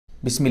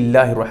بسم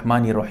اللہ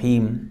الرحمن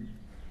الرحیم۔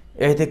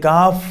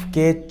 اعتکاف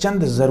کے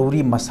چند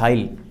ضروری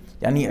مسائل،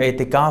 یعنی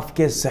اعتکاف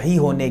کے صحیح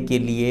ہونے کے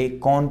لیے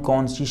کون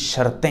کون سی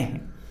شرطیں ہیں،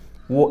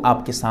 وہ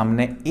آپ کے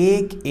سامنے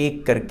ایک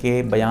ایک کر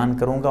کے بیان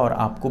کروں گا اور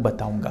آپ کو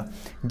بتاؤں گا،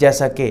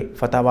 جیسا کہ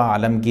فتاوی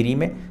عالمگیری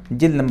میں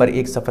جلد نمبر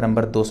 1 صفحہ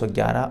نمبر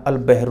 211،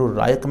 البحر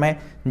الرائق میں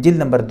جلد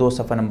نمبر 2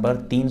 صفحہ نمبر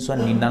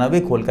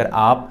 399 کھول کر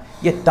آپ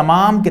یہ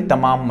تمام کے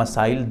تمام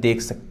مسائل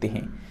دیکھ سکتے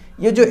ہیں۔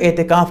 یہ جو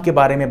اعتکاف کے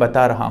بارے میں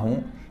بتا رہا ہوں،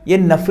 یہ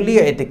نفلی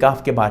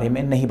اعتکاف کے بارے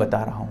میں نہیں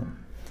بتا رہا ہوں،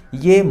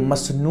 یہ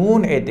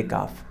مسنون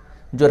اعتکاف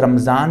جو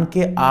رمضان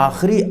کے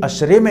آخری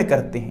عشرے میں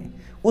کرتے ہیں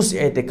اس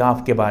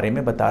اعتکاف کے بارے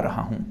میں بتا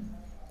رہا ہوں،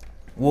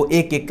 وہ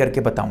ایک ایک کر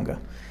کے بتاؤں گا۔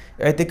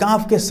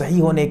 اعتکاف کے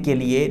صحیح ہونے کے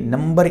لیے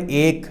نمبر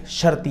 1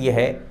 شرط یہ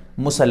ہے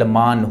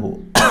مسلمان ہو۔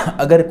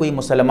 اگر کوئی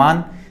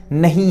مسلمان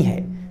نہیں ہے،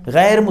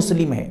 غیر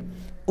مسلم ہے،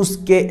 اس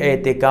کے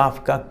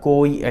اعتکاف کا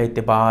کوئی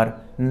اعتبار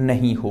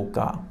نہیں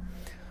ہوگا۔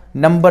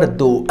 نمبر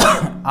 2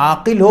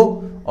 عاقل ہو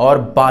اور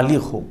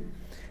بالغ ہو۔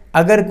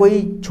 اگر کوئی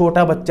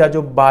چھوٹا بچہ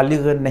جو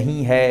بالغ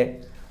نہیں ہے،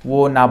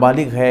 وہ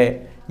نابالغ ہے،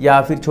 یا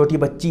پھر چھوٹی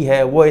بچی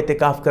ہے وہ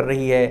اعتکاف کر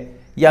رہی ہے،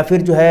 یا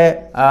پھر جو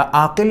ہے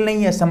عاقل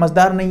نہیں ہے،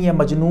 سمجھدار نہیں ہے،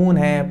 مجنون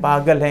ہے،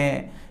 پاگل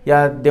ہیں،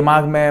 یا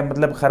دماغ میں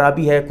مطلب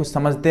خرابی ہے، کچھ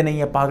سمجھتے نہیں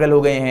ہیں، پاگل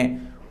ہو گئے ہیں،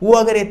 وہ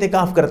اگر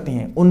اعتکاف کرتے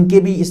ہیں ان کے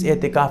بھی اس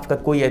اعتکاف کا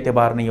کوئی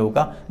اعتبار نہیں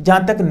ہوگا۔ جہاں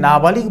تک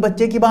نابالغ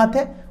بچے کی بات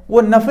ہے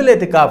وہ نفل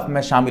اعتکاف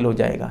میں شامل ہو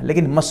جائے گا،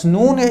 لیکن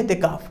مسنون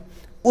اعتکاف،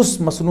 اس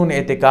مسنون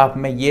اعتکاف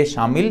میں یہ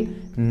شامل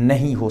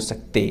نہیں ہو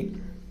سکتے۔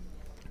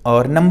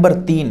 اور نمبر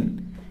 3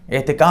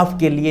 اعتکاف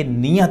کے لیے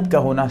نیت کا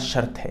ہونا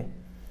شرط ہے۔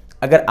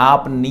 اگر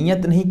آپ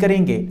نیت نہیں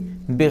کریں گے،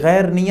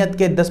 بغیر نیت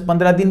کے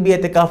 10-15 دن بھی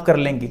اعتکاف کر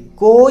لیں گے،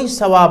 کوئی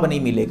ثواب نہیں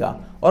ملے گا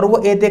اور وہ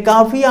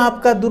اعتکاف ہی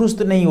آپ کا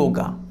درست نہیں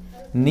ہوگا۔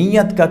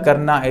 نیت کا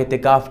کرنا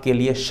اعتکاف کے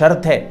لیے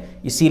شرط ہے،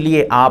 اسی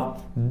لیے آپ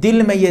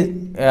دل میں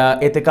یہ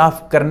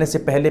اعتکاف کرنے سے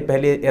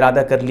پہلے ارادہ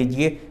کر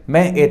لیجئے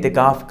میں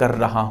اعتکاف کر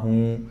رہا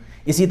ہوں۔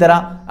 اسی طرح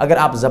اگر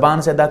آپ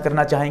زبان سے ادا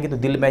کرنا چاہیں گے تو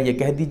دل میں یہ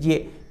کہہ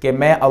دیجئے کہ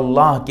میں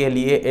اللہ کے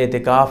لیے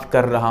اعتکاف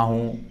کر رہا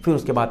ہوں، پھر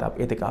اس کے بعد آپ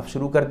اعتکاف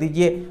شروع کر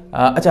دیجئے۔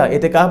 اچھا،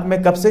 اعتکاف میں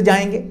کب سے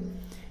جائیں گے؟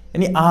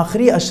 یعنی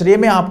آخری عشرے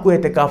میں آپ کو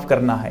اعتکاف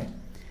کرنا ہے۔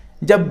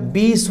 جب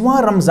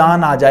 20واں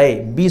رمضان آ جائے،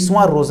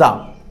 20واں روزہ،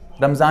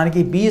 رمضان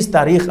کی 20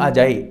 تاریخ آ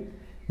جائے،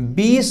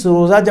 20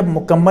 روزہ جب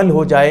مکمل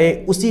ہو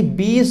جائے، اسی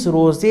 20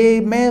 روزے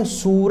میں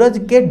سورج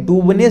کے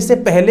ڈوبنے سے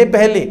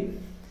پہلے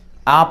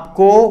آپ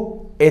کو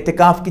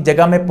اعتکاف کی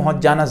جگہ میں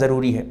پہنچ جانا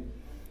ضروری ہے۔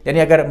 یعنی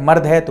اگر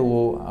مرد ہے تو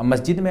وہ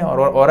مسجد میں، اور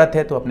عورت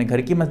ہے تو اپنے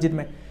گھر کی مسجد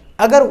میں۔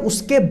 اگر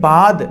اس کے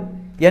بعد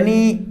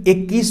یعنی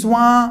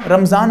 21واں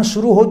رمضان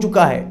شروع ہو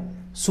چکا ہے،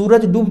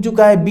 سورج ڈوب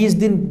چکا ہے،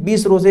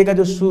 20 روزے کا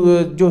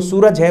جو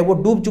سورج ہے وہ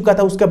ڈوب چکا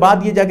تھا، اس کے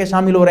بعد یہ جا کے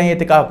شامل ہو رہے ہیں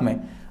اعتکاف میں،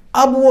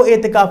 اب وہ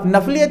اعتکاف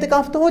نفلی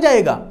اعتکاف تو ہو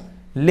جائے گا،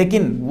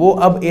 لیکن وہ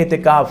اب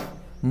اعتکاف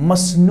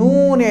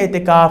مسنون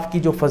اعتکاف کی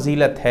جو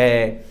فضیلت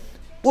ہے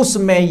اس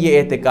میں یہ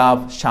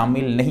اعتکاف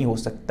شامل نہیں ہو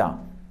سکتا۔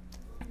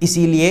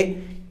 اسی لیے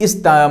اس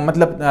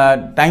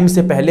ٹائم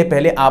سے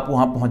پہلے آپ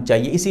وہاں پہنچ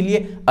جائیے، اسی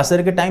لیے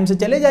عصر کے ٹائم سے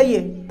چلے جائیے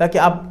تاکہ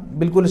آپ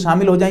بالکل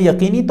شامل ہو جائیں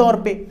یقینی طور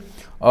پہ۔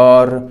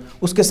 اور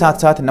اس کے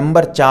ساتھ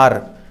نمبر 4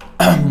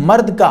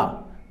 مرد کا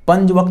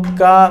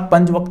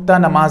 5 وقتہ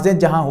نمازیں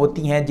جہاں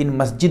ہوتی ہیں جن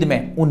مسجد میں،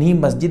 انہی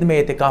مسجد میں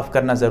اعتکاف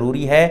کرنا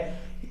ضروری ہے۔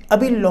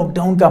 ابھی لاک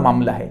ڈاؤن کا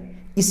معاملہ ہے،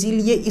 اسی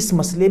لیے اس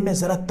مسئلے میں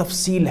ذرا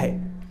تفصیل ہے،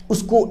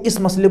 اس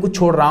مسئلے کو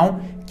چھوڑ رہا ہوں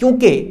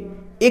کیونکہ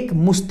ایک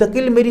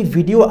مستقل میری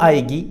ویڈیو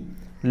آئے گی،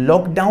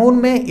 لاک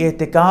ڈاؤن میں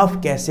اعتکاف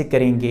کیسے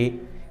کریں گے،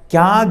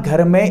 کیا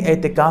گھر میں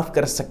اعتکاف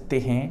کر سکتے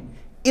ہیں،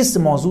 اس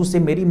موضوع سے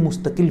میری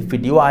مستقل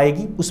ویڈیو آئے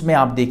گی، اس میں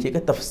آپ دیکھیے گا،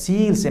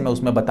 تفصیل سے میں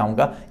اس میں بتاؤں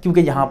گا کیونکہ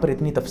یہاں پر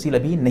اتنی تفصیل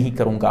ابھی نہیں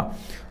کروں گا۔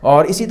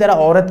 اور اسی طرح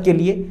عورت کے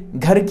لیے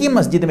گھر کی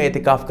مسجد میں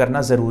اعتکاف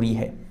کرنا ضروری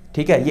ہے،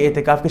 ٹھیک ہے، یہ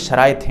اعتکاف کے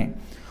شرائط ہیں۔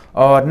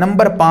 اور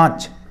نمبر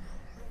 5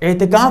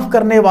 اعتکاف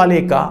کرنے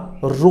والے کا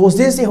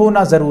روزے سے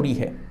ہونا ضروری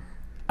ہے۔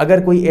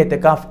 اگر کوئی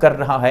اعتکاف کر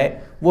رہا ہے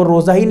وہ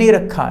روزہ ہی نہیں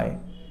رکھا ہے،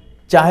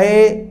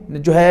 چاہے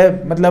جو ہے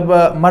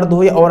مرد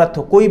ہو یا عورت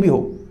ہو، کوئی بھی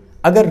ہو،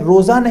 اگر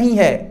روزہ نہیں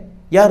ہے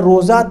یا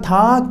روزہ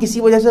تھا کسی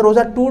وجہ سے روزہ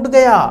ٹوٹ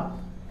گیا،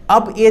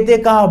 اب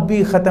اعتکاف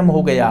بھی ختم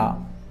ہو گیا،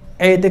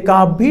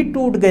 اعتکاف بھی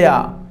ٹوٹ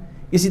گیا۔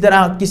 اسی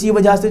طرح کسی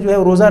وجہ سے جو ہے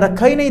روزہ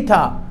رکھا ہی نہیں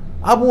تھا،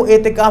 اب وہ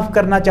اعتکاف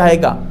کرنا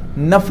چاہے گا،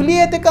 نفلی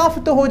اعتکاف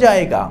تو ہو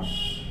جائے گا،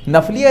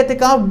 نفلی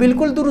اعتکاف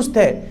بالکل درست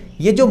ہے۔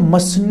 یہ جو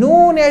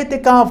مسنون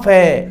اعتکاف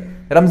ہے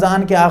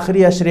رمضان کے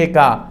آخری عشرے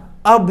کا،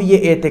 اب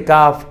یہ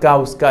اعتکاف کا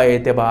اس کا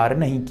اعتبار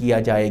نہیں کیا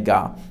جائے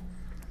گا۔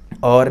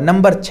 اور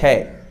نمبر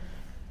 6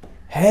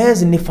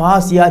 حیض،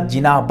 نفاس یا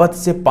جنابت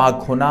سے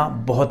پاک ہونا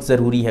بہت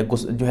ضروری ہے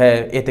جو ہے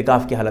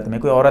اعتکاف کی حالت میں۔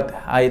 کوئی عورت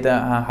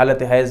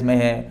حالت حیض میں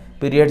ہے،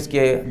 پیریڈز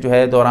کے جو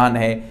ہے دوران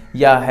ہے،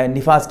 یا ہے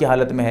نفاس کی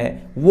حالت میں ہے،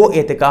 وہ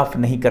اعتکاف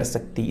نہیں کر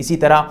سکتی۔ اسی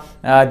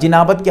طرح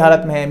جنابت کی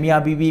حالت میں ہے، میاں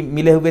بیوی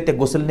ملے ہوئے تھے،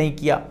 غسل نہیں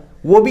کیا،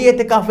 وہ بھی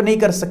اعتکاف نہیں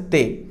کر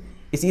سکتے۔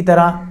 اسی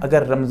طرح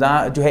اگر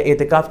رمضان جو ہے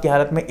اعتکاف کی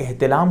حالت میں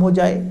احتلام ہو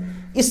جائے،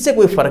 اس سے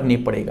کوئی فرق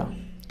نہیں پڑے گا،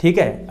 ٹھیک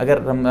ہے، اگر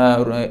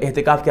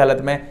اعتکاف کی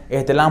حالت میں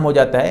احتلام ہو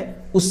جاتا ہے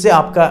اس سے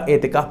آپ کا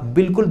اعتکاف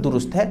بالکل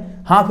درست ہے۔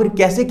 ہاں پھر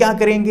کیسے کیا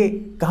کریں گے،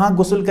 کہاں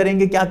غسل کریں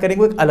گے، کیا کریں گے،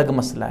 وہ ایک الگ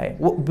مسئلہ ہے،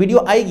 وہ ویڈیو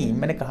آئے گی،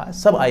 میں نے کہا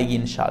سب آئے گی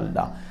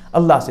انشاءاللہ۔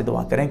 اللہ سے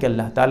دعا کریں کہ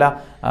اللہ تعالیٰ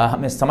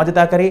ہمیں سمجھ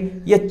عطا کرے۔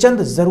 یہ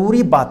چند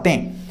ضروری باتیں،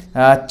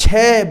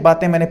 6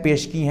 باتیں میں نے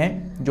پیش کی ہیں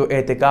جو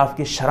اعتکاف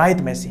کی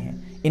شرائط میں سے ہیں،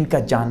 ان کا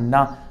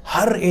جاننا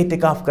ہر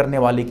اعتکاف کرنے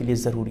والے کے لیے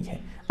ضروری ہے۔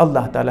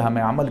 اللہ تعالیٰ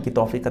ہمیں عمل کی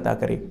توفیق عطا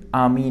کرے،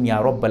 آمین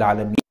یا رب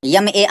العالمین۔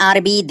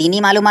 MARB دینی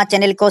معلومات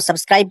چینل کو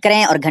سبسکرائب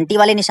کریں اور گھنٹی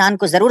والے نشان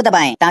کو ضرور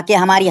دبائیں تاکہ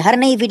ہماری ہر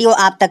نئی ویڈیو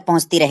آپ تک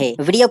پہنچتی رہے۔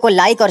 ویڈیو کو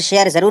لائک اور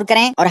شیئر ضرور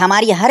کریں اور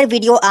ہماری ہر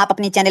ویڈیو آپ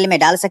اپنے چینل میں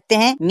ڈال سکتے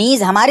ہیں۔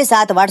 نیز ہمارے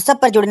ساتھ واٹس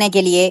ایپ پر جڑنے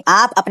کے لیے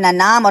آپ اپنا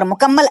نام اور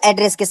مکمل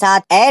ایڈریس کے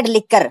ساتھ ایڈ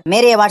لکھ کر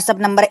میرے واٹس ایپ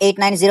نمبر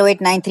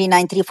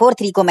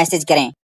 8908939343 کو میسج کریں۔